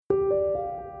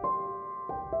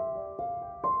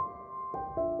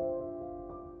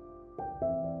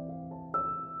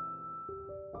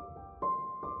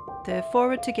the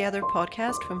Forward Together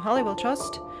podcast from Holywell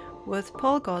Trust with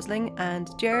Paul Gosling and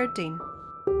Gerard Dean.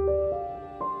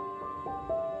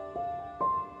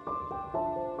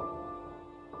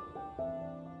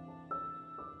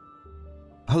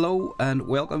 Hello and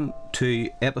welcome to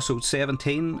episode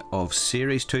 17 of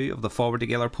series 2 of the Forward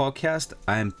Together podcast.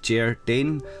 I'm Gerard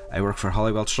Dean, I work for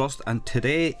Holywell Trust, and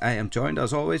today I am joined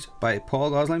as always by Paul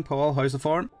Gosling. Paul, how's the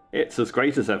form? It's as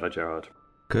great as ever, Gerard.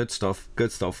 Good stuff,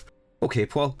 good stuff. Okay,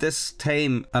 Paul, this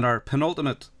time in our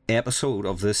penultimate episode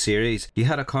of this series, you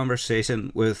had a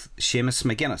conversation with Seamus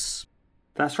McGuinness.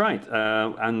 That's right,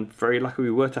 and very lucky we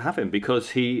were to have him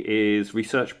because he is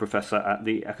research professor at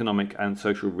the Economic and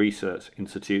Social Research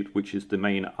Institute, which is the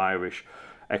main Irish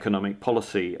economic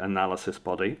policy analysis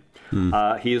body.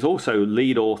 He is also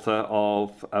lead author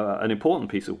of an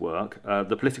important piece of work,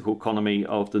 The Political Economy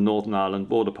of the Northern Ireland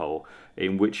Border Poll,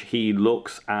 in which he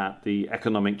looks at the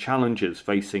economic challenges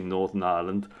facing Northern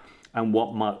Ireland and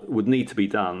what would need to be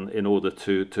done in order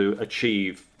to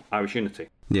achieve Irish unity.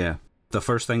 Yeah. The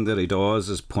first thing that he does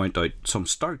is point out some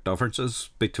stark differences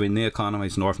between the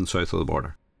economies north and south of the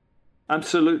border.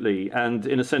 Absolutely, and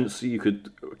in a sense you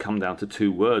could come down to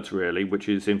two words really, which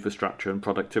is infrastructure and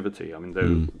productivity. I mean,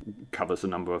 though covers a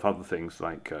number of other things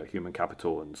like human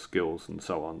capital and skills and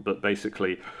so on, but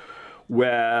basically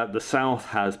where the South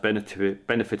has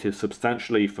benefited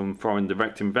substantially from foreign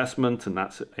direct investment, and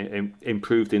that's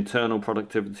improved internal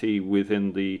productivity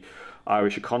within the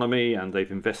Irish economy, and they've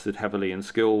invested heavily in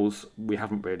skills. We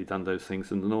haven't really done those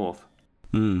things in the North.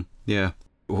 Yeah.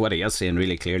 What he is saying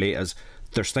really clearly is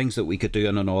there's things that we could do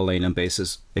on an all-island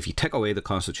basis if you take away the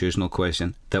constitutional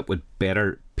question that would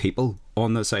better people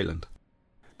on this island.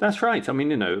 That's right. I mean,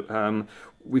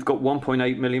 we've got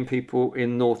 1.8 million people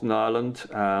in Northern Ireland,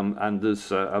 and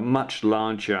there's a much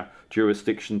larger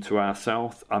jurisdiction to our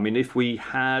south. I mean, if we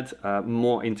had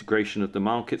more integration of the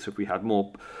markets, if we had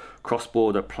more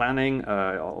cross-border planning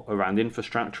around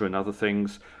infrastructure and other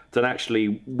things, then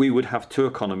actually we would have two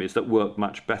economies that work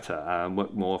much better,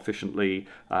 work more efficiently,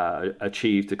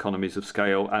 achieved economies of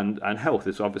scale, and health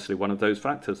is obviously one of those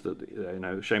factors that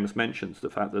Seamus mentions, the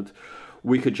fact that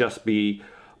we could just be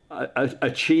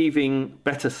achieving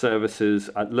better services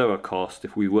at lower cost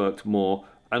if we worked more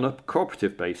on a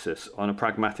cooperative basis, on a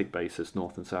pragmatic basis,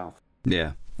 north and south.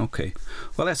 Yeah, okay.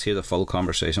 Well, let's hear the full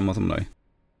conversation with him now.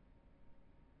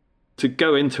 To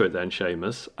go into it then,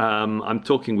 Seamus, I'm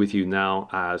talking with you now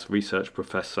as research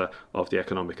professor of the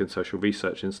Economic and Social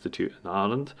Research Institute in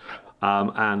Ireland,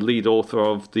 and lead author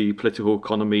of The Political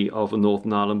Economy of the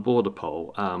Northern Ireland Border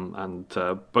Poll. And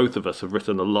both of us have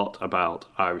written a lot about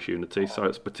Irish unity, so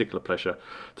it's a particular pleasure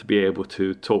to be able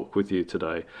to talk with you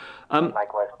today.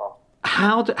 Likewise, Paul.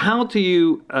 How do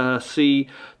you see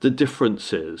the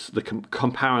differences, the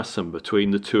comparison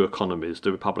between the two economies,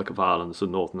 the Republic of Ireland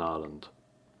and Northern Ireland?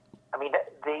 I mean,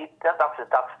 that's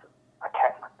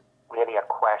really a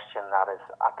question that is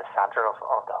at the centre of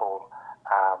the whole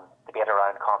debate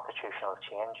around constitutional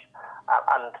change.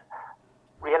 And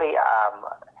really,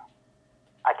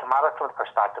 I come at it from the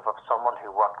perspective of someone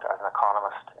who worked as an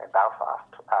economist in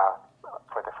Belfast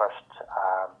for the first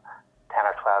 10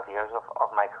 or 12 years of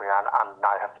my career, and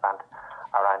now have spent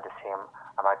around the same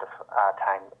amount of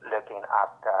time looking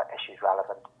at issues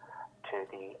relevant to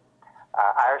the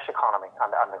Irish economy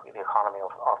and the economy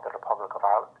of the Republic of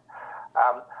Ireland.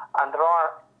 And there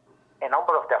are a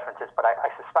number of differences, but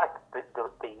I suspect the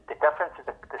differences,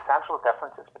 the central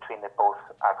differences between the both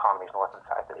economies, north and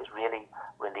south, is really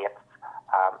relates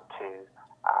to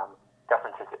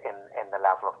differences in the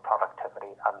level of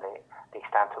productivity and the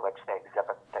extent to which they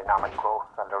exhibit dynamic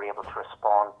growth and are able to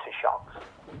respond to shocks.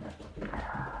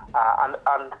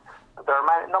 And there are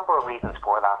a number of reasons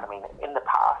for that. I mean, in the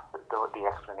past, the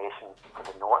explanation for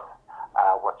the North,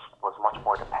 which was much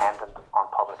more dependent on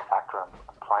public sector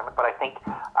employment, but I think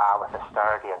with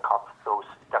austerity and cuts, those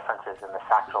differences in the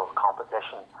sectoral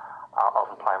composition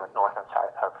of employment, North and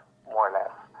South, have more or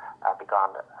less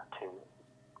begun to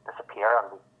disappear,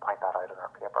 and we point that out in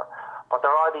our paper. But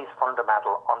there are these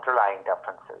fundamental underlying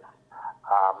differences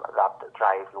that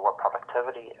drive lower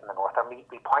productivity in the North, and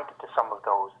we pointed to some of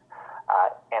those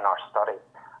in our study.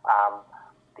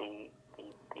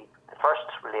 The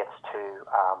first relates to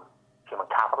human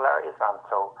capital areas, and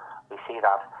so we see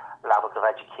that levels of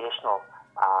educational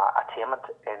attainment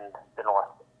in the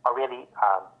North are really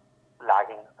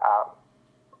lagging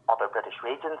other British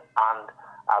regions and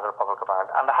the Republic of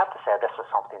Ireland. And I have to say, this was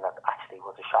something that actually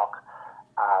was a shock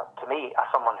to me as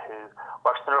someone who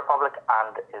works in the Republic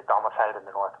and is domiciled in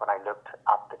the North when I looked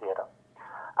at the data.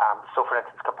 So, for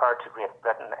instance, compared to Great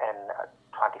Britain in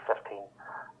 2015,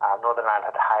 Northern Ireland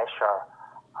had the highest share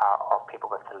of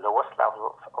people with the lowest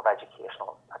levels of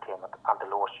educational attainment and the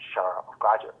lowest share of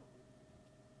graduates.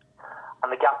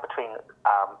 And the gap between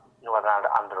Northern Ireland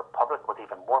and the Republic was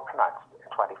even more pronounced in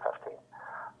 2015.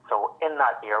 So in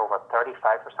that year, over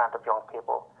 35% of young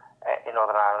people in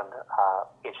Northern Ireland,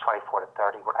 aged 24 to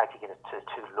 30, were educated to the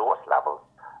two lowest levels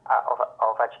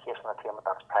of educational attainment,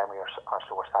 that's primary or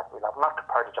lower secondary level, not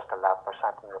compared to just 11%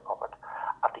 in the Republic.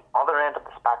 At the other end of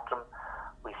the spectrum,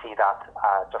 we see that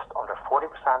just under 40%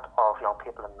 of young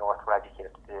people in the North were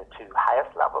educated to the two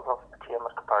highest levels of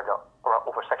attainment compared to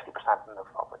over 60% in the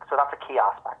Republic. So that's a key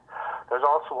aspect. There's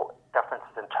also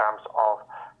differences in terms of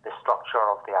the structure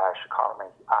of the Irish economy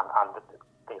and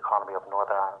the economy of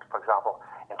Northern Ireland. For example,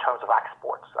 in terms of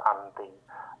exports and the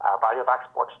value of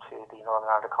exports to the Northern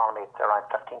Ireland economy, it's around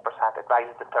 15%. It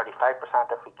rises to 35%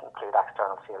 if we include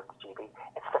external sales to GB.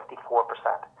 It's 54%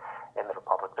 in the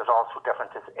Republic. There's also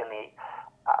differences in the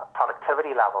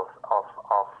productivity levels of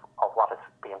what is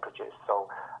being produced. So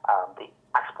the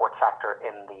export sector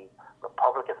in the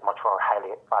Republic is much more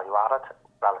highly value added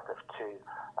relative to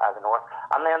the North.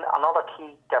 And then another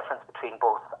key difference between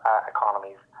both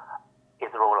economies is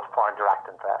the role of foreign direct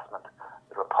investment.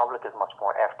 The Republic is much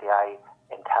more FDI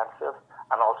intensive,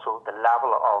 and also the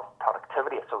level of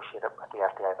productivity associated with the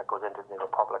FDI that goes into the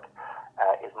Republic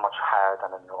is much higher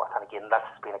than in the North. And again, this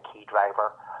has been a key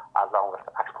driver, along with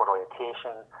export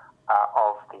orientation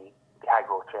of the high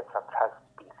growth rates that has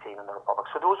been seen in the Republic.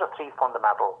 So those are three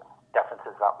fundamental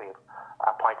differences that we've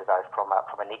pointed out from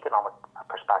an economic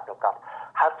perspective that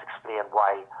helps explain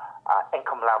why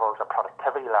income levels and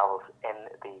productivity levels in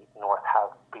the North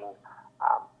have been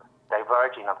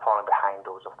diverging and falling behind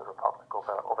those of the Republic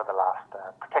over the last,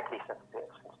 particularly since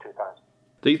 2000.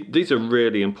 These are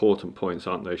really important points,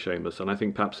 aren't they, Seamus? And I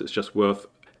think perhaps it's just worth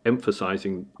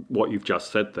emphasising what you've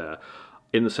just said there,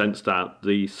 in the sense that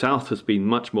the South has been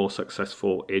much more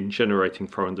successful in generating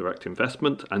foreign direct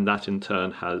investment, and that in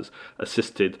turn has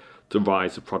assisted the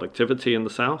rise of productivity in the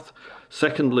South.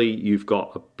 Secondly, you've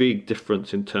got a big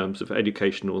difference in terms of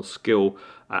educational skill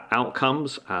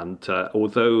outcomes, and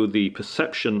although the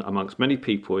perception amongst many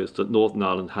people is that Northern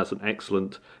Ireland has an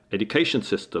excellent education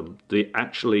system,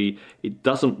 it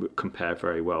doesn't compare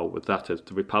very well with that of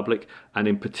the Republic, and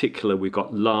in particular we've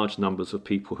got large numbers of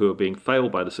people who are being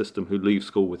failed by the system, who leave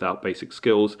school without basic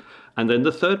skills. And then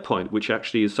the third point, which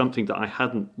actually is something that I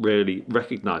hadn't really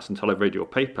recognised until I read your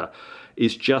paper,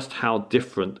 is just how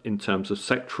different in terms of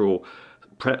sectoral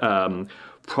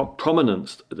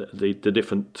prominence the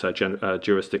different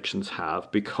jurisdictions have,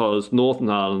 because Northern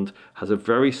Ireland has a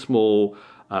very small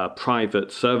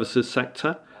private services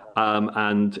sector,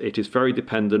 and it is very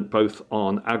dependent both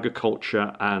on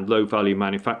agriculture and low-value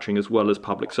manufacturing as well as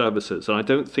public services. And I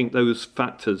don't think those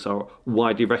factors are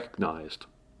widely recognised.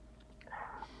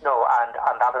 No,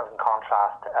 and that is in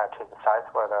contrast to the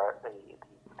South, where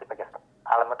the biggest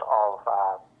element of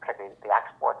particularly the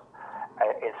exports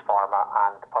is pharma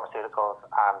and pharmaceuticals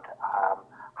and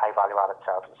high value added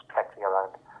services, particularly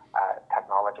around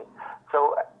technology.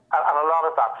 So, and a lot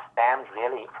of that stems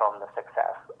really from the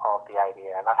success of the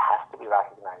IDA, and that has to be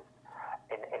recognised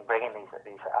in bringing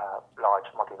these large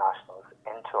multinationals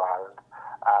into Ireland,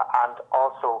 and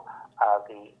also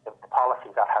the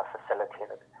policies that have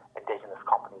facilitated Indigenous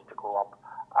companies to go up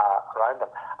around them.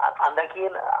 And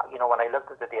again, when I looked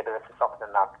at the data, this is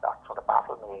something that sort of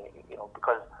baffled me,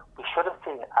 because we should have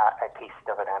seen a peace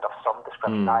dividend of some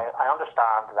description. I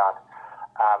understand that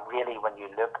really when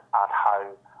you look at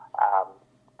how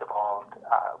devolved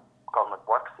government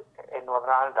works in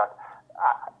Northern Ireland, that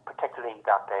particularly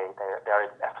that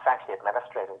they're essentially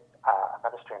administering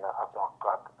a block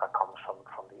grant that comes from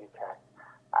the UK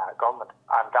government,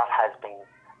 and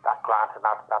that grant and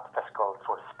that fiscal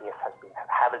sort of space has been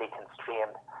heavily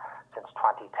constrained since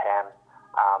 2010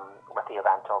 with the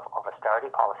event of austerity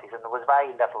policies, and there was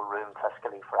very little room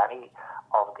fiscally for any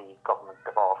of the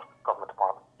devolved government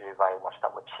departments to do very much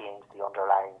that would change the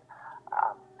underlying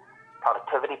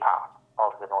productivity path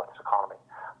of the North's economy.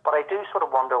 But I do sort of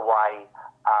wonder why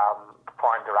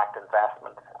foreign direct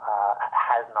investment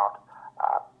has not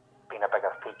been a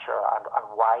bigger feature, and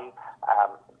why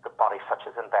the bodies such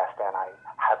as InvestNI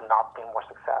have not been more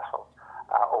successful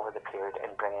over the period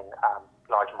in bringing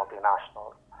large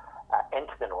multinationals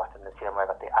into the North in the same way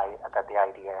that the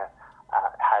IDA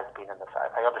has been in the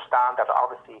South. I understand that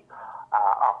obviously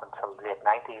up until the late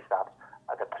 90s that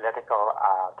the political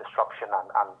disruption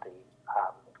and the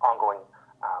ongoing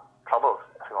troubles,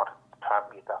 if you want to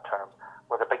use that term,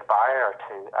 was a big barrier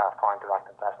to foreign direct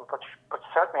investment. But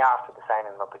certainly after the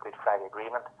signing of the Good Friday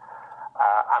Agreement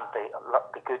and the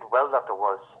goodwill that there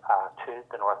was to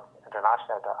the North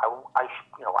internationally,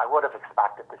 I would have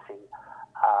expected to see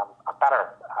a better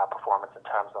performance in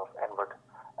terms of inward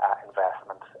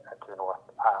investment to the north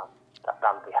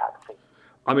than we had seen.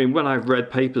 I mean, when I've read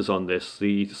papers on this,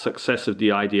 the success of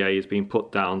the IDA has been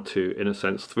put down to, in a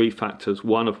sense, three factors,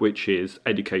 one of which is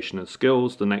education and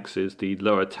skills, the next is the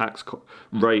lower tax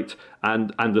rate,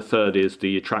 and the third is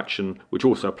the attraction, which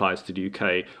also applies to the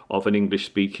UK, of an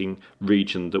English-speaking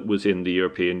region that was in the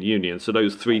European Union. So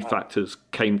those three factors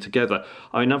came together.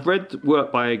 I mean, I've read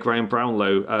work by Graham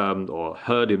Brownlow, or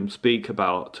heard him speak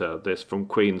about this from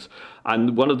Queen's,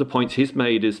 and one of the points he's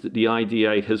made is that the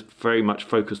IDA has very much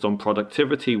focused on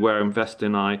productivity, where Invest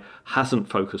in I hasn't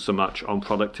focused so much on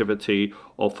productivity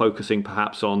or focusing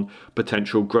perhaps on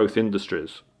potential growth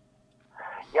industries.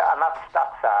 Yeah, and that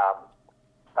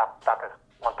is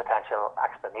one potential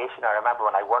explanation. I remember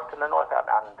when I worked in the north,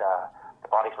 and the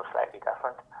bodies were slightly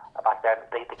different. Back then,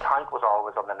 the count was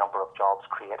always on the number of jobs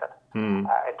created in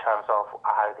terms of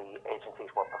how the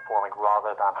agencies were performing,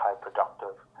 rather than how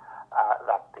productive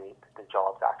that the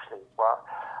jobs actually were.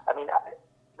 I mean,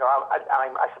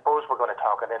 I suppose we're going to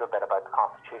talk a little bit about the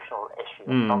constitutional issue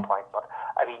at some point, but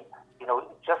I mean,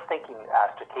 just thinking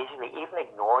strategically, even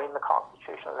ignoring the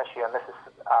constitutional issue, and this is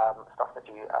stuff that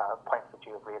points that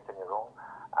you have raised in your own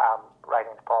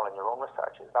writings, Paul, in your own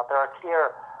research, is that there are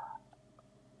clear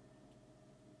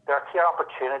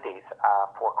opportunities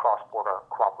for cross-border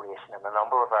cooperation in a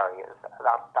number of areas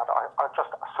that are just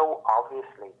so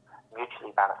obviously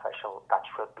mutually beneficial that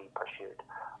should be pursued.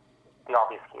 The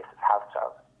obvious case is health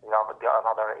service.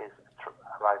 Another is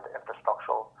around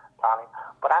infrastructural planning.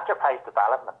 But enterprise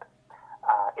development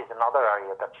is another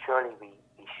area that surely we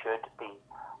should be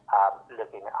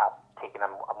looking at taking a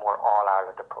more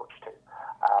all-Ireland approach to.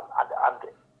 And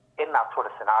in that sort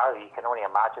of scenario, you can only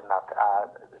imagine that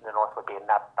the North would be a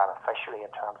net beneficiary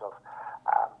in terms of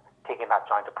taking that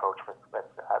joint approach with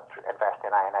Invest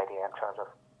in I and IDA in terms of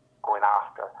going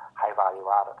after high value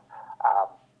added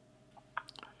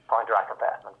foreign direct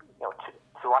investment.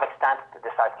 To what extent the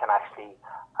South can actually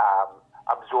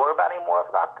absorb any more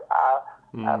of that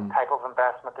type of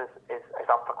investment is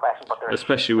up for question. But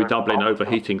especially with Dublin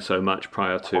overheating so much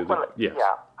prior to yes.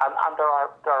 Yeah, and there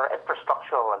are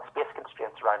infrastructural and space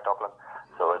constraints around Dublin.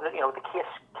 So the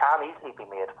case can easily be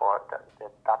made for it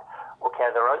that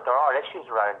there are issues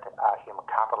around human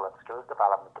capital and skills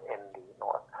development in the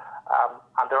North,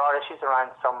 and there are issues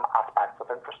around some aspects of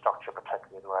infrastructure,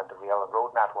 particularly around the rail and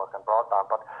road network and broadband.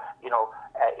 But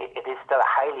it is still a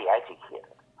highly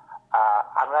educated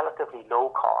and relatively low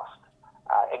cost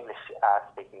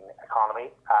English-speaking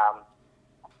economy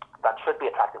that should be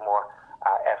attracting more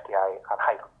FDI and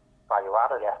high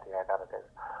value-added FDI than it is.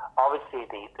 Obviously,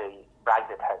 the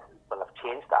Brexit will have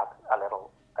changed that a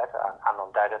little bit, and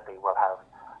undoubtedly will have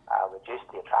reduced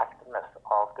the attractiveness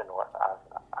of the North as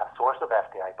a source of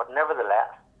FDI. But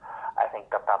nevertheless, I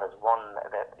think that is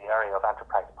the area of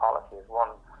enterprise policy is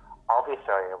one obvious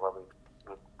area where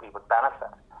we would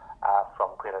benefit from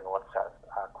greater North-South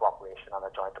cooperation and a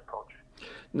joint approach.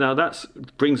 Now that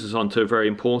brings us on to a very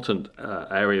important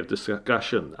area of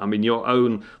discussion. I mean, your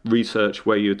own research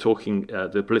where you're talking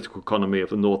the political economy of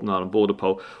the Northern Ireland border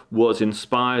poll was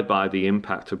inspired by the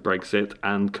impact of Brexit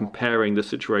and comparing the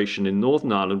situation in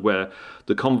Northern Ireland where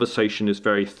the conversation is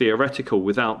very theoretical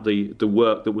without the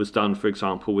work that was done, for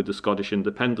example, with the Scottish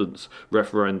independence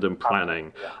referendum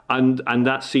planning. And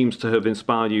that seems to have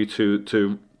inspired you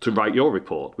to write your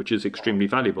report, which is extremely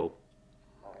valuable.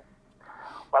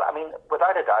 Well, I mean,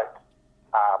 without a doubt,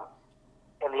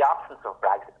 in the absence of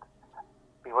Brexit,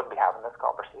 we wouldn't be having this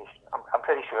conversation. I'm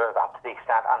pretty sure of that, to the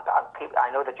extent, and people,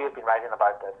 I know that you've been writing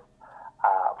about this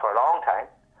for a long time,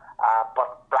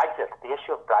 but Brexit, the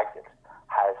issue of Brexit,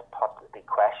 has put the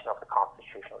question of the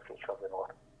constitutional future of the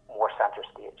North more centre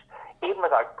stage. Even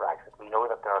without Brexit, we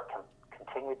know that there are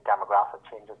continued demographic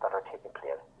changes that are taking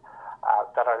place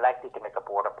that are likely to make a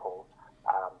border poll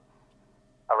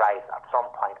arise at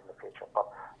some point in the future. But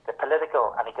the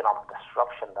political and economic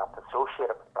disruption that's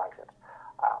associated with Brexit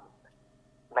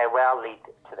may well lead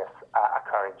to this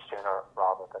occurring sooner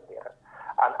rather than later.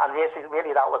 And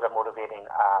really that was a motivating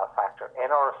factor in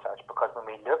our research, because when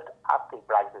we looked at the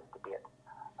Brexit debate,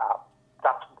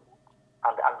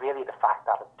 and really the fact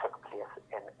that it took place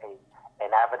in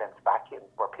an evidence vacuum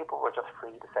where people were just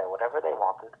free to say whatever they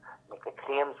wanted, make the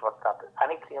claims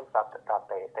any claims that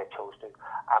they chose to,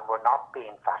 and were not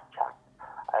being fact-checked.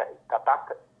 That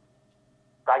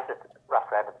Brexit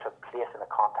referendum took place in a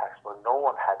context where no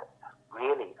one had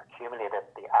really accumulated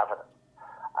the evidence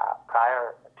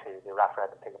prior to the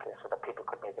referendum taking place so that people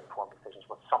could make informed decisions,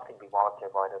 was something we wanted to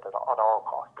avoid at all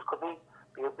costs, because we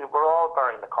were all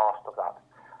bearing the cost of that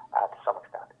to some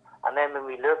extent. And then when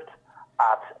we looked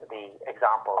at the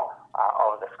example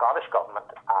of the Scottish government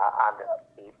and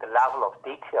the level of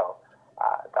detail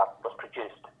that was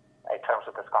produced in terms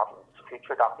of the Scotland's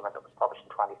Future document that was published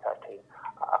in 2013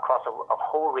 across a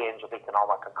whole range of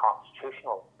economic and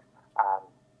constitutional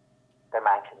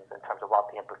dimensions in terms of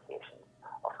what the implications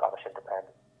of Scottish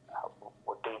independence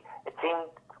would be. It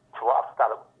seemed to us that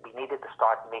we needed to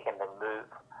start making the move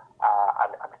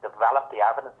and to develop the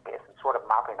evidence base and sort of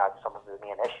mapping out some of the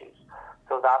main issues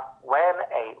so that when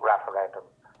a referendum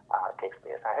takes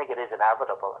place, and I think it is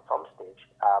inevitable at some stage,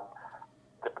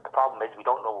 the problem is we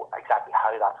don't know exactly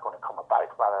how that's going to come about,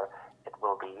 whether it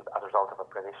will be as a result of a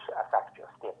British Secretary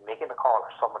of State making the call or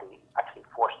somebody actually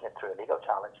forcing it through a legal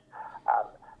challenge.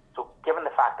 So given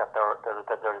the fact that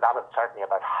there's that uncertainty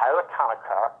about how it can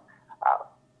occur,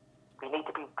 we need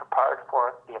to be prepared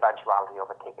for the eventuality of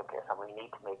it taking place, and we need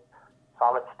to make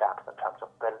solid steps in terms of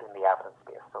building the evidence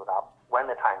base so that when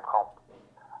the time comes,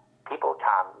 people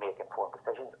can make informed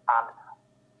decisions, and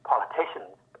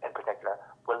politicians in particular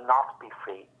will not be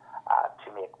free to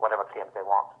make whatever claims they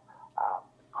want.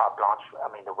 Carte blanche,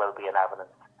 I mean, there will be an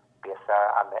evidence base there,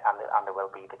 and there will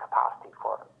be the capacity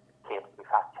for claims to be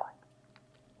fact-checked.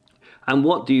 And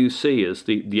what do you see as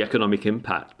the economic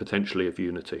impact, potentially, of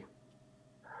unity?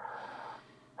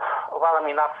 Well, I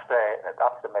mean, that's the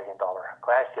 $1,000,000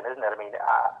 question, isn't it? I mean,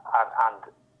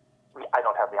 I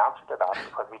don't have the answer to that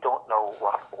because we don't know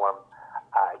what form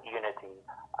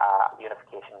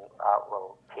unification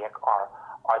will take, or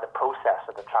the process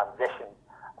or the transition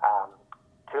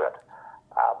to it.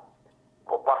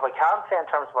 But what we can say in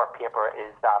terms of our paper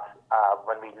is that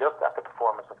when we looked at the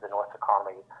performance of the North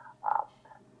economy,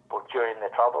 both during the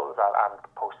Troubles and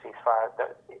post-ceasefire,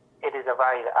 it is a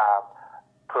very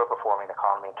poor-performing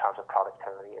economy in terms of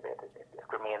productivity. It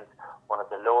remains one of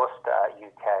the lowest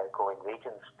UK-growing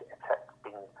regions. It's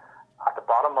been at the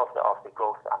bottom of the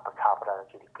growth and per capita and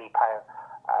GDP pile.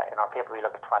 In our paper, we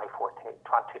look at 2014.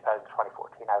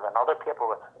 I have another paper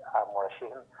with Maura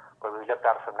Sheehan where we looked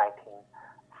at it from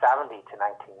 1970 to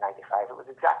 1995. It was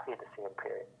exactly the same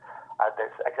period.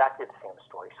 There's exactly the same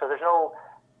story. So there's no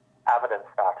evidence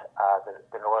that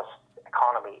the North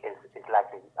economy is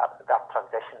likely, that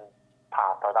transition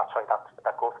path, or that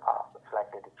growth path is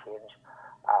likely to change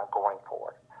going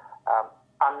forward.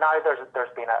 And now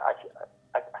there's been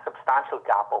a substantial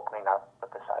gap opening up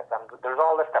at the South, and there's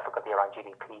all this difficulty around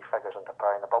GDP figures and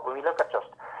comparing them. But when we look at just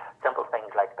simple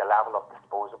things like the level of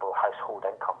disposable household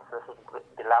income, so this is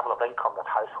the level of income that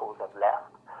households have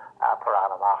left per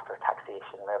annum after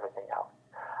taxation and everything else,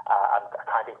 and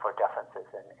accounting for differences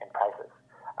in prices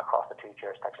across the two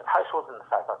jurisdictions. Households in the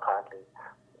South are currently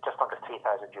just under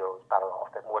 €3,000 better off.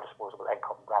 They have more disposable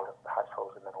income relative to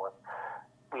households in the North.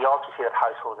 We also see that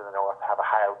households in the North have a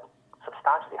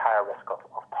substantially higher risk of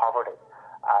poverty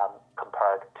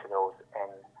compared to those in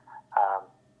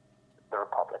the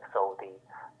Republic. So the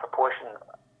proportion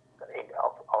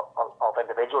of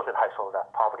individuals in households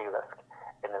at poverty risk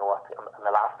in the North, in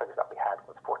the last figures that we had,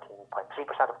 was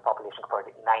 14.3% of the population compared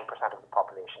to 9% of the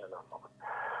population in the Republic.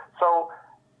 So,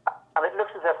 and it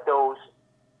looks as if those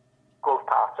growth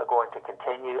paths are going to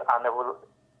continue, and there will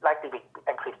likely be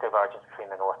increased divergence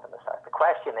between the North and the South. The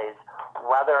question is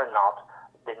whether or not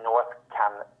the North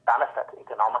can benefit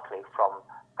economically from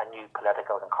a new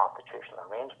political and constitutional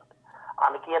arrangement.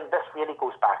 And again, this really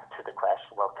goes back to the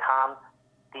question, well, can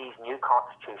these new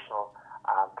constitutional,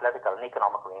 political and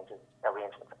economic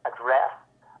arrangements address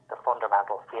the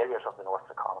fundamental failures of the North's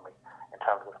economy in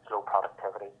terms of its low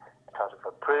productivity, in terms of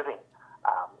improving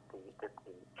the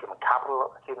human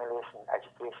capital accumulation,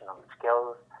 education and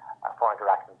skills, foreign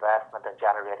direct investment, and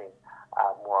generating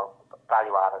more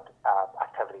value-added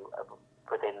activity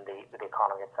within the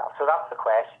economy itself. So that's the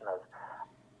question of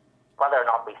whether or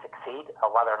not we succeed, or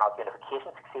whether or not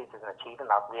unification succeeds in achieving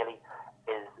that, really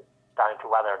is down to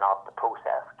whether or not the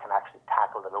process can actually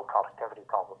tackle the low productivity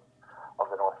problems of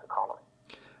the North economy.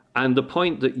 And the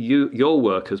point that your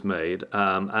work has made,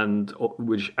 and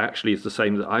which actually is the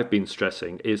same that I've been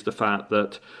stressing, is the fact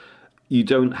that you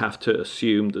don't have to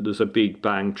assume that there's a big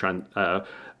bang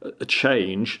a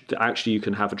change, that actually you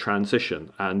can have a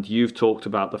transition. And you've talked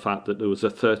about the fact that there was a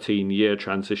 13-year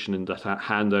transition in that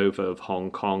handover of Hong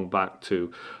Kong back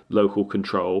to local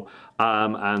control,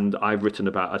 and I've written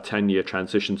about a 10-year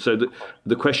transition. So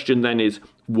the question then is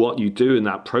what you do in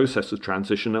that process of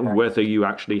transition, and whether you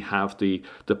actually have the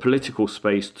political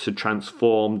space to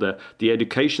transform the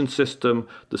education system,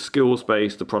 the skills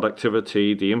base, the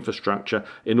productivity, the infrastructure,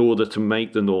 in order to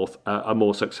make the North a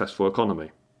more successful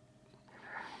economy.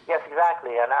 Yes,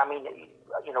 exactly. And I mean,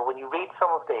 you know, when you read some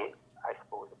of the, I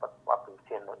suppose, what we've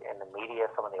seen in the media,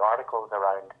 some of the articles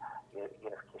around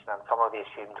unification change and some of the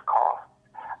assumed costs,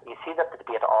 you see that the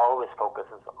debate always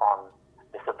focuses on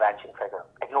the subvention figure,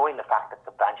 ignoring the fact that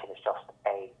subvention is just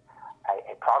a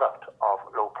product of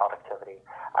low productivity.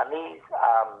 And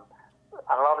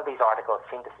a lot of these articles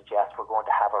seem to suggest we're going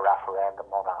to have a referendum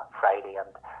on a Friday and,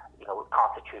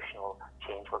 constitutional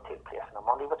change will take place on a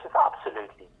Monday, which is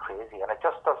absolutely crazy. And it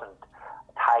just doesn't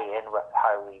tie in with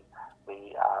how we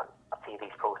see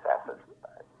these processes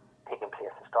taking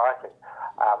place historically.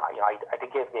 I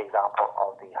did give the example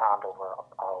of the handover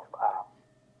of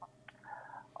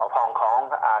Hong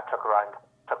Kong.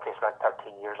 Took place around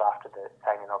 13 years after the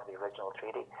signing of the original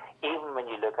treaty. Even when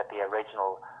you look at the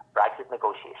original Brexit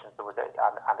negotiations, there was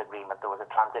an agreement. There was a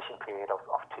transition period of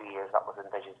 2 years that was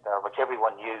envisaged there, which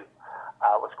everyone knew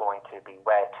was going to be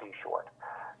way too short.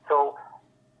 So,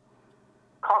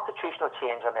 constitutional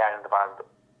change on the island of Ireland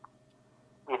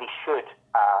really should,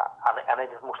 and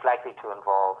it is most likely to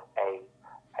involve a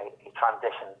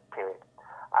transition period.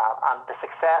 And the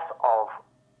success of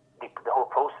the whole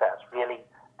process really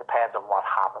depends on what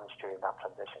happens during that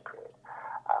transition period.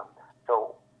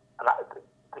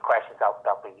 The questions that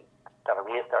are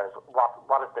raised there is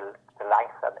what is the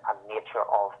length and nature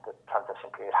of the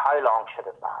transition period? How long should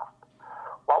it last?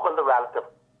 What will the relative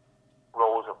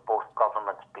roles of both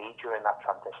governments be during that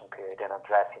transition period in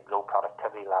addressing low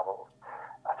productivity levels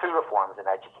through reforms in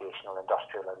educational,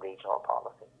 industrial and regional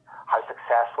policy? How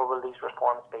successful will these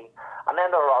reforms be? And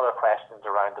then there are other questions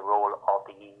around the role of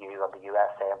the EU and the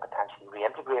USA in potentially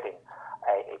reintegrating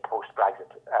a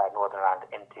post-Brexit Northern Ireland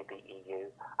into the EU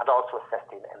and also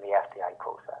assisting in the FDI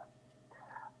process.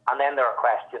 And then there are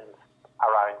questions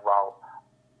around,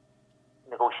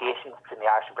 negotiations between the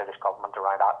Irish and British government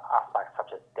around aspects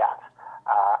such as debt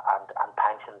and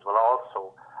pensions will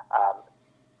also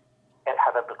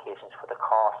have implications for the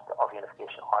cost of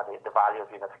unification or the value of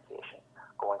unification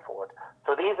going forward.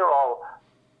 So these are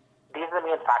the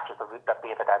main factors that we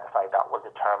have identified that will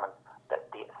determine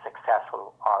the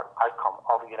successful or outcome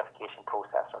of a unification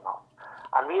process or not.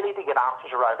 And really to get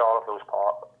answers around all of those,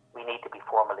 Paul, we need to be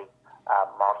formally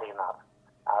modelling that.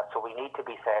 So we need to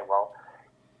be saying, well,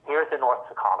 here's the North's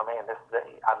economy, and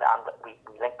we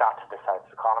link that to the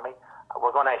South's economy.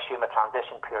 We're going to assume a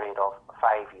transition period of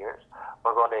 5 years.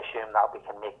 We're going to assume that we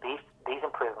can make these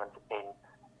improvements in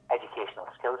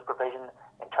educational skills provision,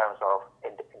 in terms of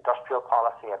industrial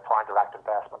policy and foreign direct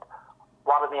investment.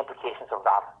 What are the implications of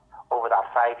that over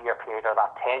that 5-year period or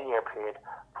that 10-year period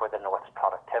for the North's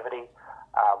productivity?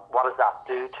 What does that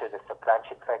do to the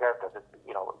subvention figure? Does it,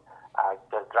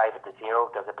 does it drive it to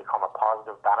zero? Does it become a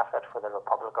positive benefit for the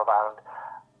Republic of Ireland?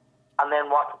 And then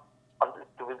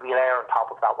do we layer on top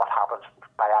of that what happens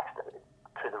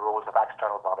through the roles of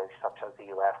external bodies such as the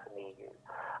US and the EU?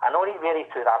 And only really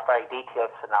through that very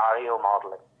detailed scenario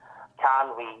modelling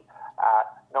can we,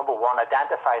 number one,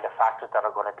 identify the factors that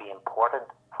are going to be important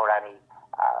for any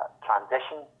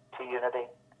transition to unity,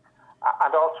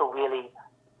 and also really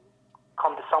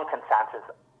come to some consensus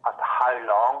as to how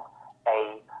long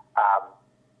a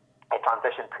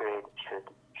transition period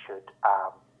should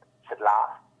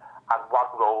last, and what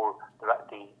role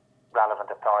the relevant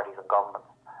authorities and governments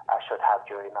should have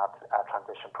during that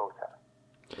transition process.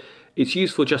 It's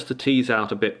useful just to tease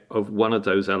out a bit of one of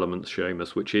those elements,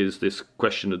 Seamus, which is this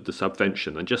question of the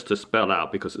subvention. And just to spell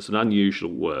out, because it's an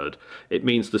unusual word, it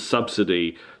means the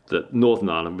subsidy that Northern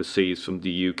Ireland receives from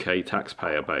the UK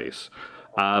taxpayer base.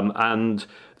 And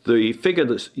the figure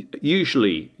that's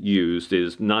usually used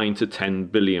is £9 to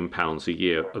 £10 billion a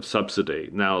year of subsidy.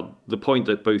 Now, the point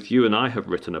that both you and I have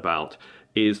written about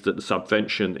is that the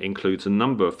subvention includes a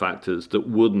number of factors that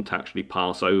wouldn't actually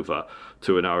pass over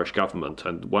to an Irish government.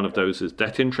 And one of those is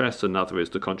debt interest, another is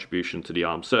the contribution to the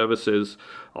armed services.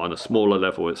 On a smaller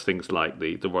level, it's things like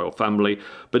the royal family.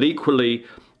 But equally,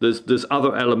 there's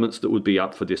other elements that would be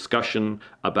up for discussion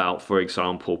about, for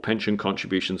example, pension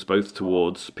contributions, both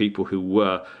towards people who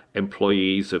were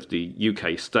employees of the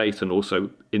UK state and also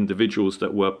individuals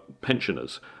that were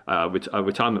pensioners,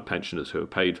 retirement pensioners who are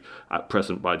paid at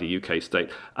present by the UK state.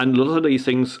 And a lot of these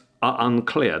things are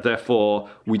unclear. Therefore,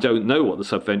 we don't know what the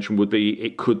subvention would be.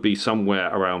 It could be somewhere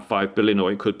around 5 billion,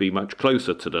 or it could be much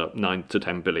closer to the 9 to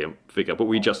 10 billion figure. But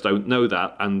we just don't know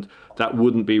that, and that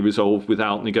wouldn't be resolved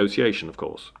without negotiation, of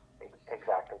course.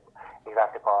 Exactly,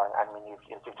 Paul. I mean,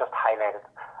 you've just highlighted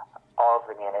all of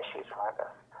the main issues around this.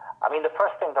 I mean, the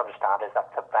first thing to understand is that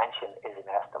subvention is an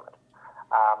estimate,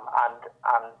 and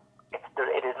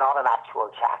it is not an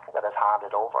actual cheque that is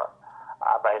handed over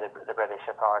by the British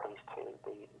authorities to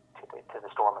the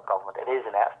Stormont government. It is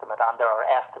an estimate, and there are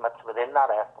estimates within that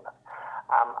estimate.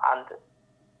 And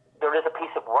there is a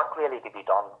piece of work really to be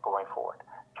done going forward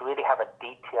to really have a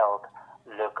detailed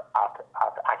look at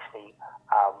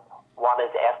what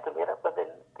is estimated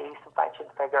within the subvention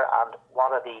figure, and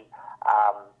what are the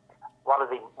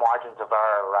margins of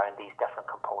error around these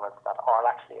different components that are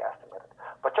actually estimated.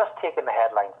 But just taking the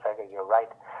headline figure, you're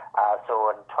right.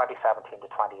 So in 2017 to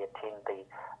 2018, the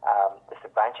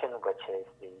subvention, which is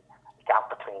the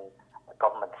gap between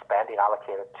government spending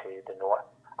allocated to the north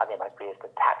and the amount raised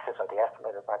in taxes, or the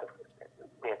estimated amount of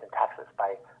raised in taxes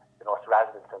by the north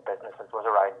residents and businesses, was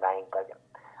around 9 billion.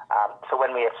 So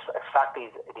when we extract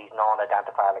these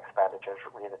non-identifiable expenditures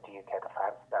related to UK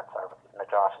defence, debt services and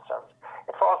exhaustion services,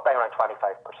 it falls by around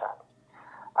 25%.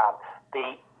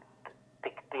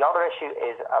 The other issue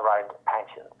is around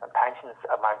pensions, and pensions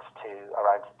amounts to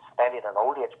around spending on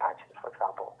old age pensions, for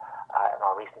example. In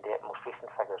our most recent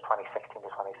figures, 2016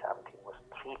 to 2017, was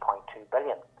 3.2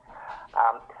 billion.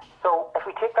 So if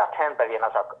we take that 10 billion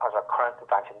as our current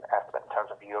subvention estimate in terms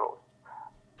of euros,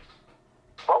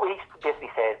 what we basically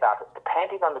say is that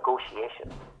depending on negotiations,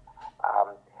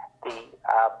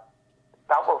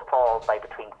 that will fall by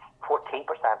between 14%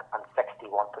 and 61%.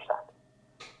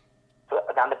 So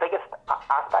then the biggest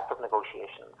aspect of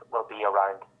negotiations will be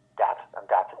around debt and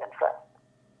debt interest,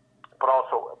 but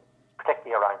also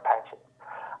particularly around pensions.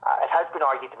 It has been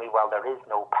argued to me, well, there is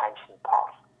no pension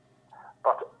pot.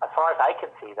 But as far as I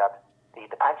can see, that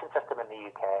the pension system in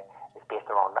the UK is based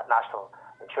around national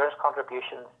insurance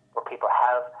contributions, where people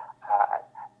have,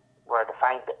 where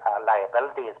defined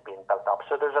liability is being built up.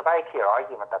 So there's a very clear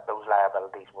argument that those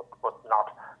liabilities would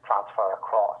not transfer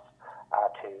across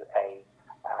to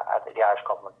the Irish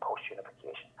government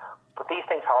post-unification. But these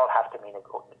things all have to be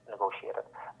negotiated.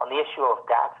 On the issue of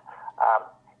debt,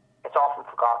 it's often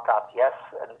forgot that, yes,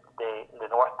 the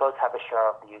North does have a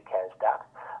share of the UK's debt,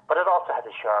 but it also has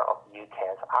a share of the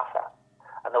UK's assets.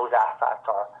 And those assets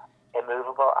are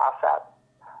immovable assets.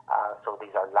 So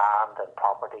these are land and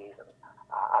properties and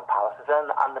palaces,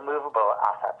 and the movable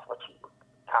assets, which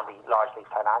can be largely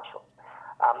financial.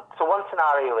 So one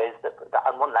scenario is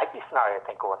and one likely scenario, I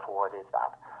think, going forward is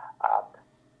that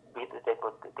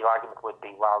the argument would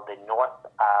be, well, the North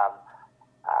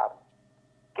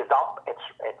gives up its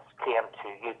claim to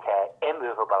UK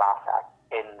immovable assets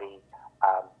in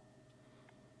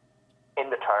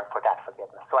return for debt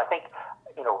forgiveness. So I think,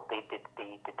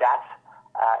 the debt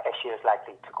issue is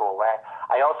likely to go away.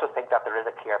 I also think that there is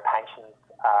a clear pensions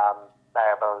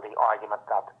liability argument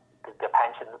that the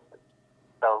pension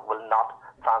bill will not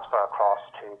transfer across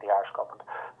to the Irish government.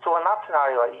 So in that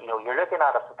scenario, you're looking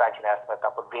at a subvention estimate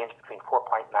that would range between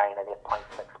 4.9 and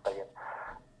 8.6 billion.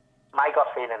 My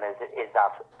gut feeling is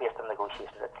that, based on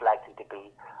negotiations, it's likely to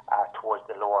be towards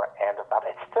the lower end of that.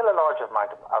 It's still a large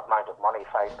amount of money,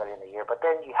 5 billion a year, but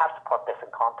then you have to put this in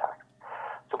context.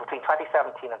 So between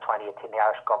 2017 and 2018, the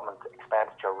Irish government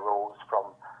expenditure rose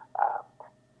from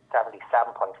 77.4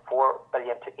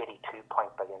 billion to 82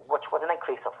 billion, which was an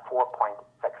increase of 4.6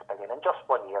 billion in just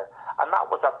 1 year, and that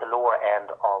was at the lower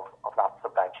end of that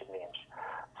subvention range.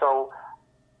 So,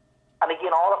 and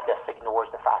again, all of this ignores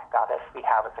the fact that if we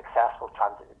have a successful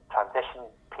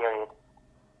transition period,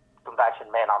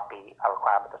 subvention may not be a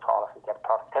requirement at all if we get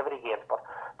productivity gains. But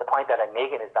the point that I'm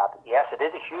making is that, yes, it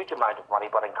is a huge amount of money,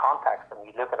 but in context, and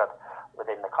you look at it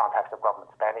within the context of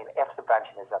government spending, if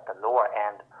subvention is at the lower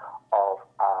end of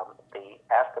the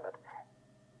estimate,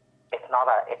 it's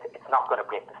not going to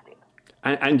break the steam.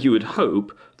 And you would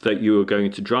hope that you are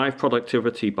going to drive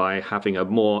productivity by having a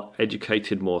more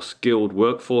educated, more skilled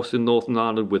workforce in Northern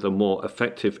Ireland with a more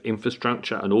effective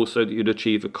infrastructure, and also that you'd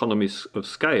achieve economies of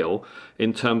scale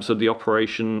in terms of the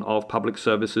operation of public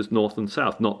services north and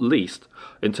south, not least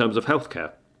in terms of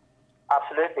healthcare.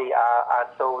 Absolutely. And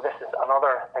so this is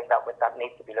another thing that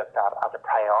needs to be looked at as a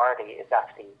priority, is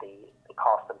actually the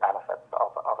cost and benefits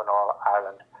of an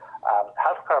All-Ireland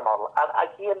healthcare model. And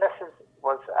again,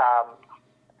 was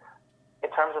in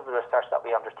terms of the research that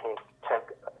we undertook,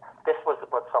 this was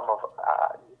what some of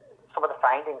the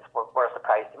findings were a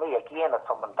surprise to me, again, as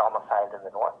someone domiciled in the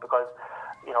North, because,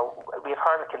 we've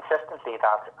heard consistently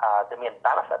that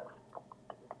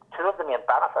two of the main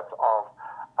benefits of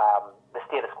the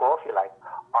status quo, if you like,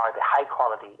 are the high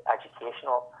quality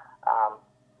educational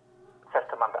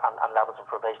system and levels of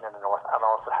provision in the North, and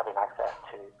also having access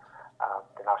to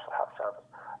the National Health Service.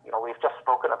 We've just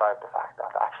spoken about the fact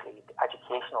that actually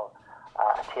educational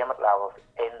attainment levels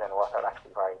in the North are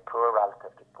actually very poor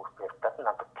relative to both Great Britain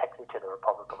and particularly to the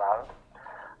Republic of Ireland.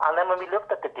 And then when we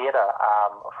looked at the data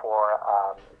for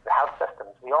the health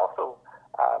systems, we also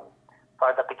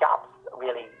found that the gaps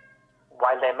really,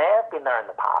 while they may have been there in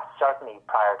the past, certainly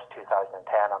prior to 2010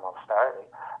 and austerity,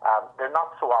 they're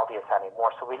not so obvious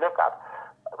anymore. So when we looked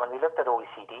at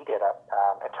OECD data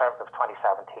in terms of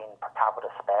 2017 per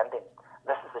capita spending,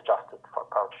 this is adjusted for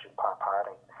purchasing power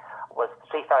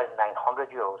 3,900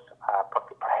 euros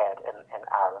per head in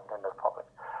Ireland, in the Republic,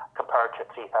 compared to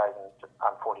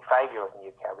 3,045 euros in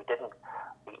the UK. We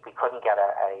couldn't get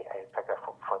a figure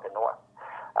for the North.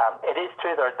 It is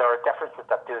true there are differences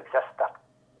that do exist that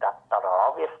are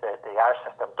obvious. The Irish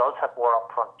system does have more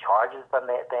upfront charges than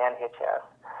the NHS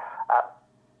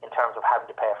in terms of having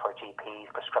to pay for GPs,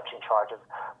 prescription charges,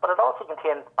 but it also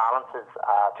contains balances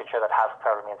to ensure that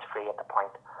healthcare remains free at the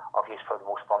point of use for the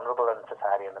most vulnerable in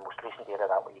society. And the most recent data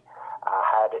that we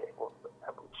had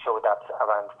showed that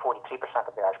around 43%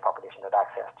 of the Irish population had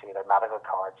access to either medical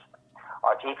cards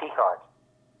or GP cards.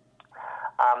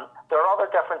 There are other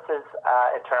differences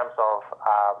in terms of,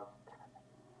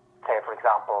 say, for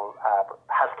example,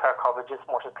 healthcare coverage is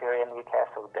more superior in the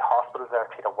UK, so the hospitals there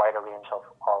treat a wider range of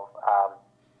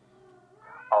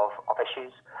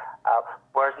issues,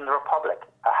 whereas in the Republic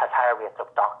has higher rates of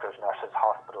doctors, nurses,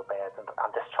 hospital beds, and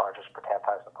discharges per 10,000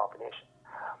 population.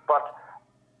 But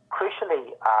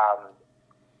crucially,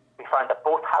 we found that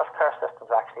both healthcare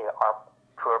systems actually are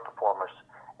poor performers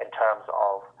in terms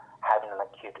of having an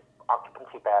acute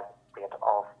occupancy bed rate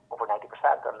of over 90%.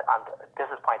 And this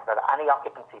is pointed out, any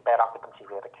bed occupancy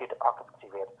rate, acute occupancy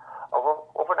rate of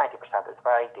over 90% is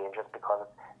very dangerous, because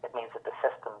it means that the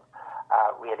system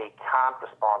really can't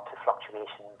respond to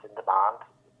fluctuations in demand,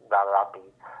 whether that be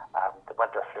the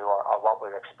winter flu or what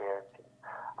we're experiencing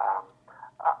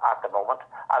at the moment.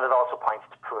 And it also points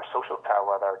to poor social care,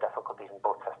 where there are difficulties in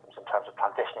both systems in terms of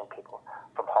transitioning people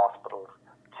from hospitals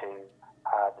to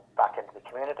back into the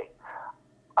community.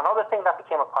 Another thing that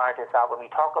became apparent is that when we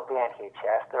talk of the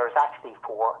NHS, there's actually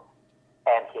 4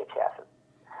 NHSs.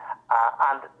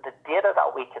 And the data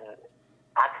that we can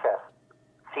access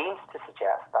seems to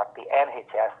suggest that the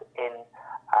NHS in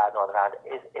Northern Ireland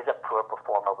is a poor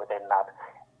performer within that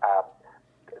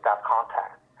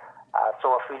context.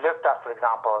 So if we looked at, for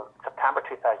example, September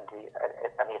 2018,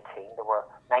 there were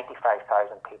 95,000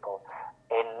 people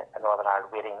in Northern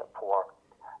Ireland waiting for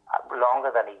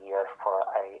longer than a year for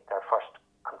their first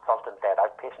consultant-led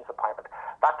outpatients appointment.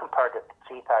 That compared to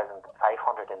 3,500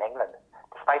 in England,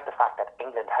 despite the fact that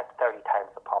England had 30 times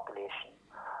the population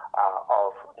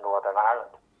of Northern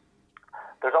Ireland.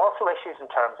 There's also issues in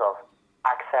terms of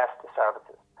access to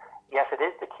services. Yes, it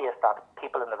is the case that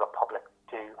people in the Republic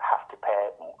do have to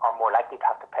pay, are more likely to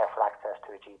have to pay for access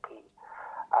to a GP.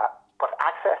 But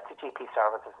access to GP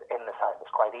services in the South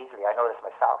is quite easily. I know this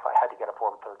myself. I had to get a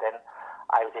form filled in.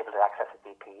 I was able to access a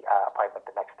GP appointment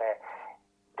the next day.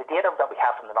 The data that we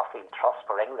have from the Nuffield Trust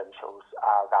for England shows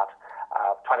that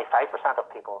 25% of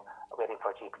people waiting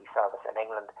for a GP service in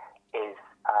England is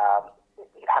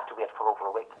you have to wait for over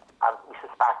a week. And we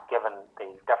suspect, given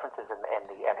the differences in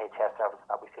the NHS service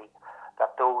that we see,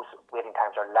 that those waiting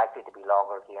times are likely to be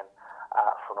longer again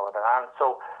for Northern Ireland.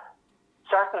 So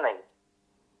certainly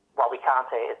what we can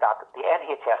say is that the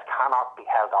NHS cannot be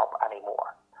held up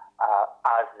anymore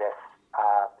as this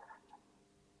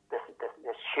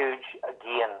huge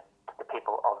gain to the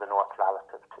people of the North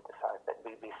relative to the South.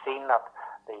 We've seen that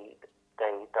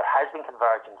there has been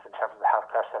convergence in terms of the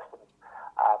healthcare systems,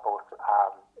 both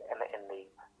in the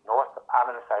North and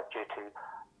in the South, due to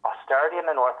austerity in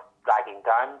the North dragging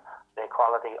down the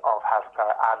quality of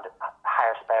healthcare and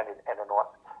higher spending in the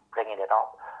North bringing it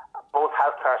up. Both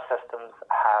healthcare systems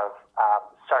have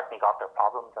certainly got their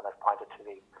problems, and I've pointed to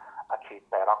the acute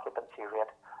bed occupancy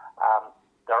rate.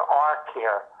 There are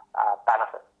clear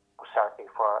benefits,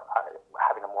 certainly, for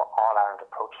having a more all-Ireland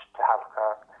approach to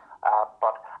healthcare.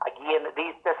 But again,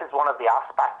 this is one of the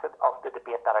aspects of the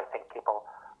debate that I think people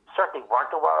certainly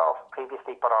weren't aware of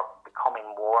previously, but are becoming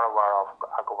more aware of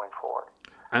going forward.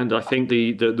 And I think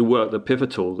the work that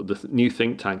Pivotal, the new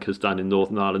think tank, has done in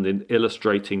Northern Ireland in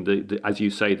illustrating the as you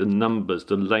say, the numbers,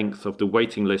 the length of the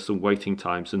waiting lists and waiting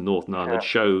times in Northern Ireland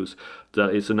shows that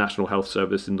it's a National Health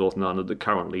Service in Northern Ireland that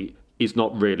currently is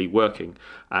not really working.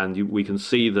 And we can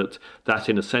see that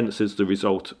in a sense is the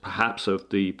result perhaps of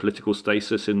the political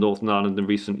stasis in Northern Ireland in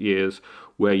recent years,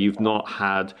 where you've not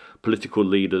had political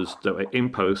leaders that are in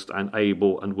post and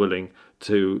able and willing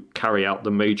to carry out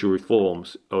the major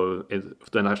reforms of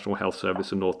the National Health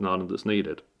Service in Northern Ireland that's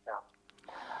needed. Yeah.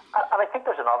 And I think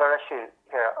there's another issue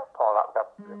here, Paul, that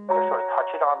you're sort of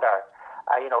touching on there.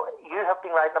 You have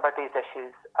been writing about these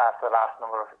issues for the last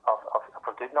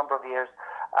for a good number of years.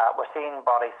 We're seeing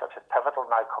bodies such as Pivotal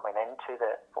now coming into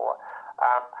the fore.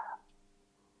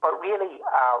 But really,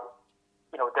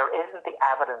 there isn't the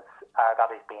evidence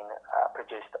that is being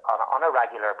produced on a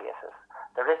regular basis.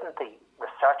 There isn't the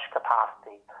research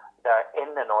capacity there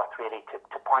in the North really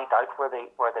to point out where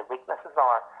the weaknesses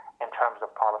are in terms of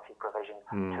policy provision,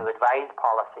 to advise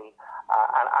policy,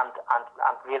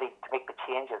 and really to make the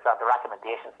changes and the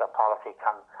recommendations that policy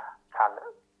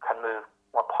can move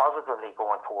more positively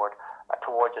going forward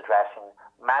towards addressing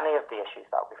many of the issues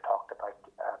that we've talked about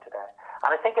today.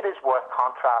 And I think it is worth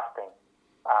contrasting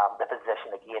the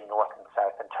position again, north and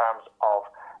south, in terms of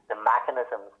the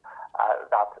mechanisms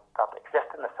that exist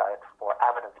in the south for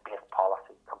evidence-based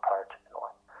policy compared to the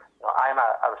north. You know, I'm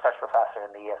a research professor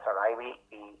in the ESRI. We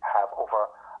have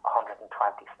over 120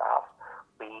 staff.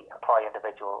 We employ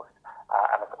individuals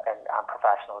and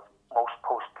professionals, most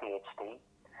post-PhD,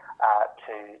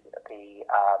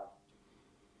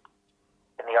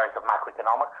 in the areas of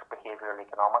macroeconomics, behavioural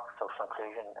economics, social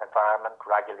inclusion, environment,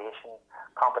 regulation,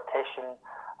 competition,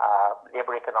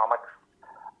 labour economics.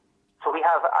 So we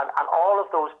have, and all of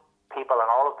those people and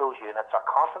all of those units are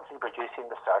constantly producing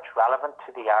research relevant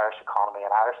to the Irish economy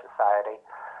and Irish society,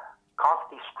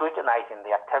 constantly scrutinising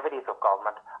the activities of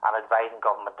government and advising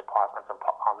government departments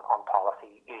on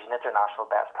policy using international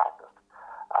best practice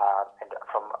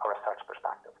from a research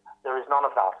perspective. There is none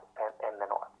of that in the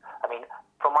north. I mean,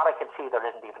 from what I can see, there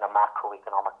isn't even a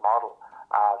macroeconomic model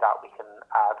that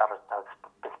is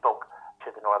bespoke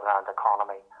to the Northern Ireland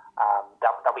economy,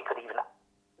 that we could even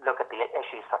look at the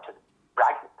issues such as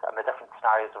Brexit and the different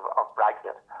scenarios of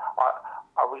Brexit.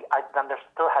 Then there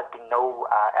still has been no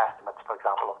estimates, for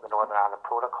example, of the Northern Ireland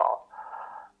Protocol.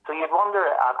 So you'd wonder,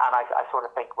 and I sort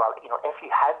of think, well, you know, if you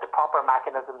had the proper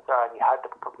mechanisms there and you had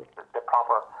the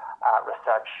proper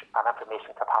research and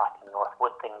information capacity in the north,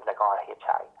 would things like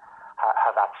RHI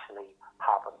have actually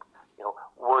happened? You know,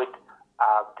 would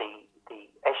the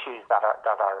issues that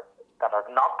are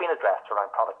not being addressed around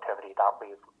productivity that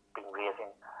we've been raising,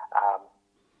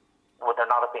 would there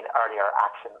not have been earlier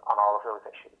action on all of those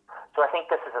issues? So I think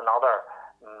this is another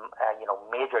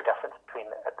major difference between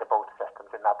the both systems,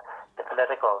 in that the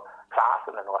political class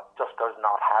in the north just does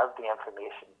not have the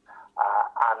information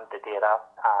and the data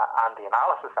and the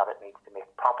analysis that it needs to make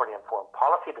properly informed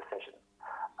policy decisions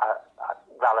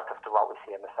relative to what we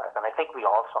see in the south. And I think we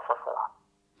all suffer for that.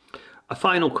 A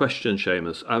final question,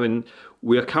 Seamus. I mean,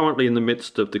 we are currently in the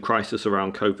midst of the crisis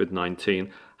around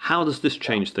COVID-19. How does this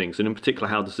change things? And in particular,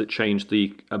 how does it change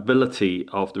the ability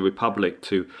of the Republic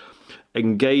to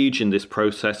engage in this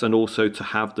process and also to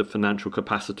have the financial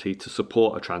capacity to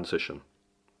support a transition?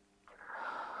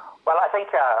 Well, I think,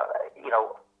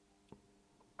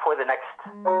 for the next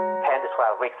 10 to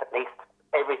 12 weeks at least,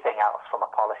 everything else from a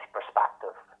policy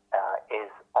perspective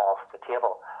is off the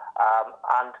table.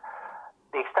 And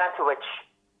the extent to which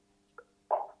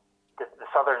the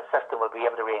southern system will be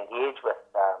able to re-engage with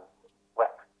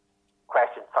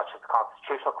questions such as the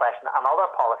constitutional question and other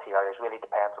policy areas really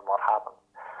depends on what happens.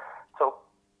 So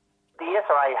the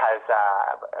ESRI has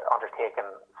undertaken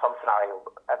some scenario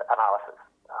analysis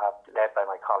led by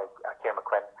my colleague Ciarán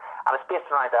McQuinn, and it's based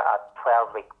around a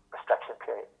 12-week restriction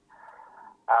period.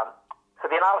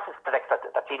 So the analysis predicts that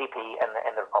GDP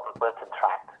in the Republic will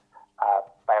contract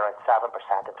by around 7%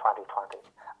 in 2020,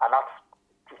 and that's,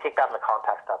 to take that in the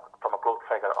context of from a growth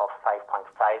figure of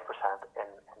 5.5% in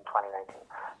 2019.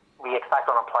 We expect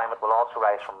unemployment will also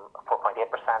rise from 4.8%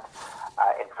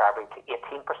 in February to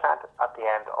 18% at the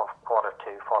end of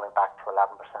Q2, falling back to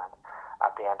 11%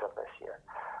 at the end of this year.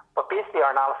 But basically,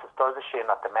 our analysis does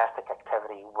assume that domestic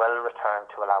activity will return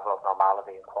to a level of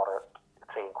normality in Q3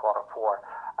 and Q4.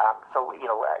 So,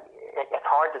 it's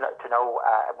hard to know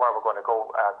where we're going to go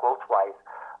growth-wise,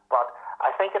 but I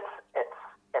think it's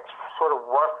sort of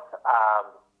worth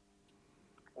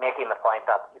making the point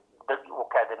that the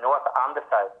north and the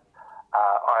south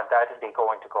are undoubtedly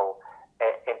going to go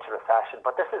into recession,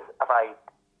 but this is a very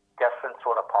different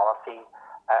sort of policy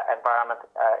environment.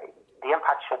 The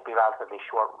impact should be relatively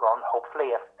short run,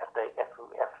 hopefully, if they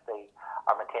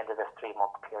are maintained in this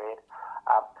 3-month period.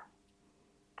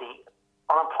 The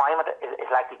unemployment is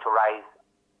likely to rise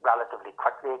relatively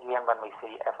quickly again when we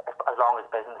see, as long as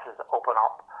businesses open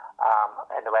up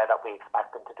in the way that we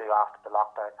expect them to do after the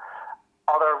lockdown.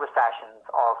 Other recessions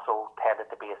also tended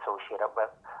to be associated with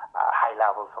high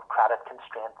levels of credit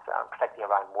constraints, particularly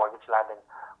around mortgage lending.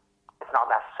 It's not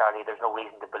necessarily, there's no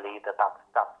reason to believe that that's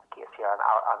the case here, and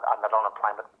that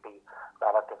unemployment would be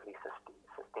relatively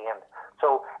sustained.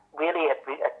 So really,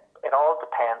 it all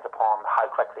depends upon how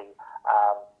quickly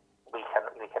we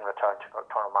can return to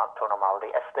normality.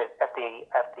 If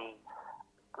the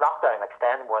lockdown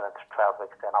extends more than 12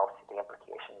 weeks, then obviously the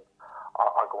implications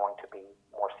are going to be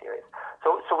more serious.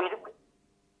 So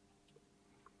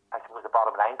I suppose the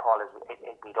bottom line, Paul, is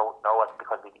we don't know it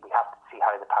because we have to see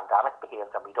how the pandemic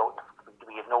behaves, and we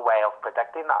have no way of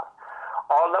predicting that.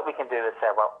 All that we can do is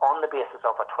say, well, on the basis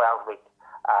of a 12-week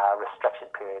restriction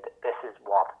period, this is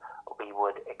what we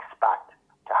would expect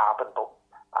to happen.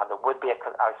 And there would be a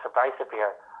very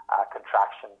severe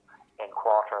contraction in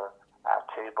quarter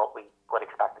 2, but we would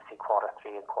expect to see quarter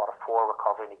 3 and quarter 4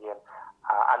 recovering again.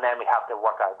 And then we have to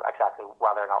work out exactly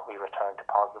whether or not we return to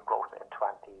positive growth in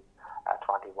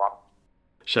 2021.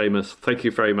 Seamus, thank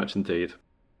you very much indeed.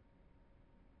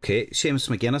 Okay, Seamus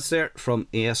McGuinness there from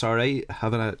ASRI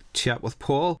having a chat with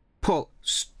Paul. Paul,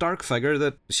 stark figure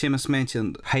that Seamus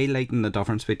mentioned, highlighting the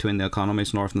difference between the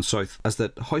economies north and south, is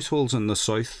that households in the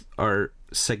south are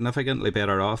significantly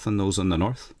better off than those in the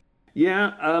north.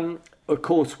 Yeah, of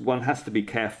course, one has to be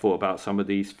careful about some of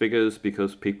these figures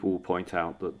because people will point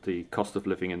out that the cost of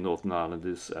living in Northern Ireland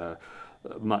is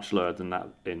much lower than that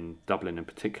in Dublin in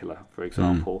particular, for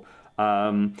example.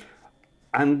 And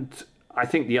I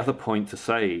think the other point to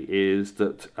say is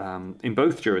that in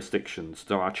both jurisdictions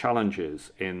there are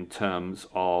challenges in terms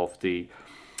of the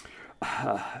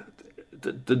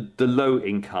low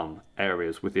income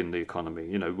areas within the economy.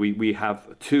 You know, we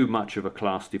have too much of a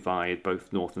class divide,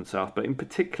 both north and south, but in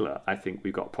particular, I think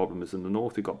we've got problems in the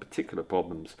north. We've got particular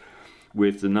problems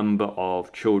with the number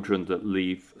of children that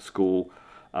leave school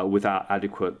without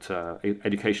adequate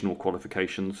educational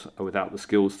qualifications, without the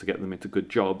skills to get them into good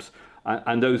jobs.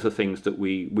 And those are things that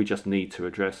we just need to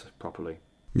address properly.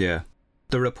 Yeah.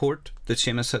 The report that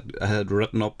Seamus had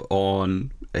written up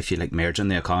on, if you like, merging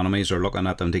the economies or looking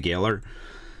at them together,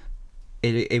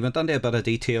 it went into a bit of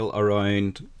detail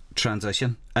around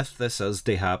transition. If this is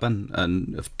to happen,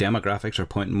 and if demographics are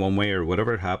pointing one way or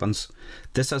whatever happens,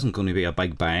 this isn't going to be a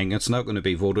big bang. It's not going to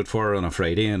be voted for on a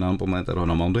Friday and implemented on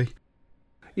a Monday.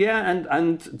 Yeah,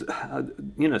 and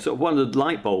you know, sort of one of the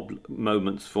light bulb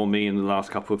moments for me in the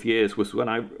last couple of years was when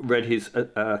I read his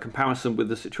comparison with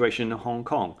the situation in Hong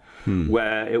Kong,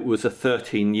 where it was a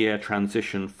 13-year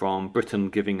transition from Britain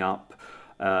giving up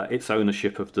its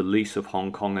ownership of the lease of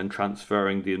Hong Kong and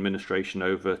transferring the administration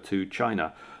over to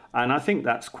China. And I think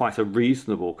that's quite a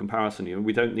reasonable comparison. You know,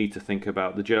 we don't need to think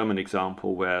about the German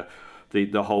example where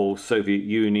the whole Soviet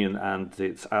Union and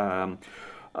its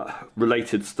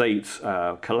related states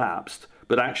collapsed,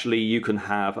 but actually you can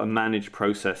have a managed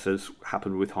process as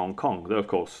happened with Hong Kong. Though, of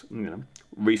course, you know,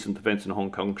 recent events in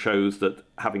Hong Kong shows that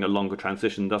having a longer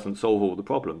transition doesn't solve all the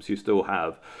problems. You still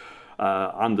have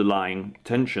underlying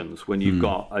tensions when you've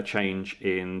got a change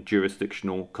in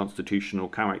jurisdictional, constitutional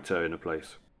character in a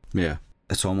place. Yeah,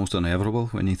 it's almost inevitable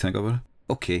when you think about it.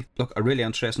 Okay, look, a really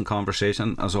interesting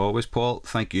conversation as always, Paul.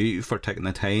 Thank you for taking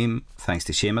the time. Thanks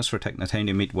to Seamus for taking the time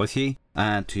to meet with you,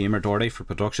 and to Emer Doherty for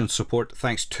production support.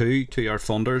 Thanks to our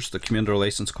funders, the Community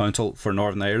Relations Council for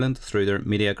Northern Ireland, through their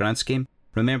media grant scheme.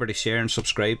 Remember to share and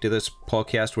subscribe to this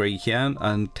podcast where you can,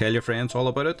 and tell your friends all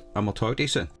about it, and we'll talk to you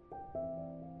soon.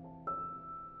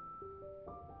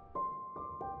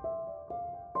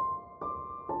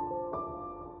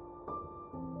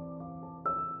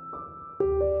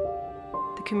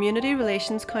 The Community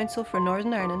Relations Council for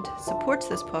Northern Ireland supports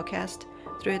this podcast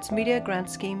through its media grant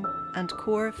scheme and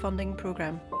core funding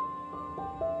programme.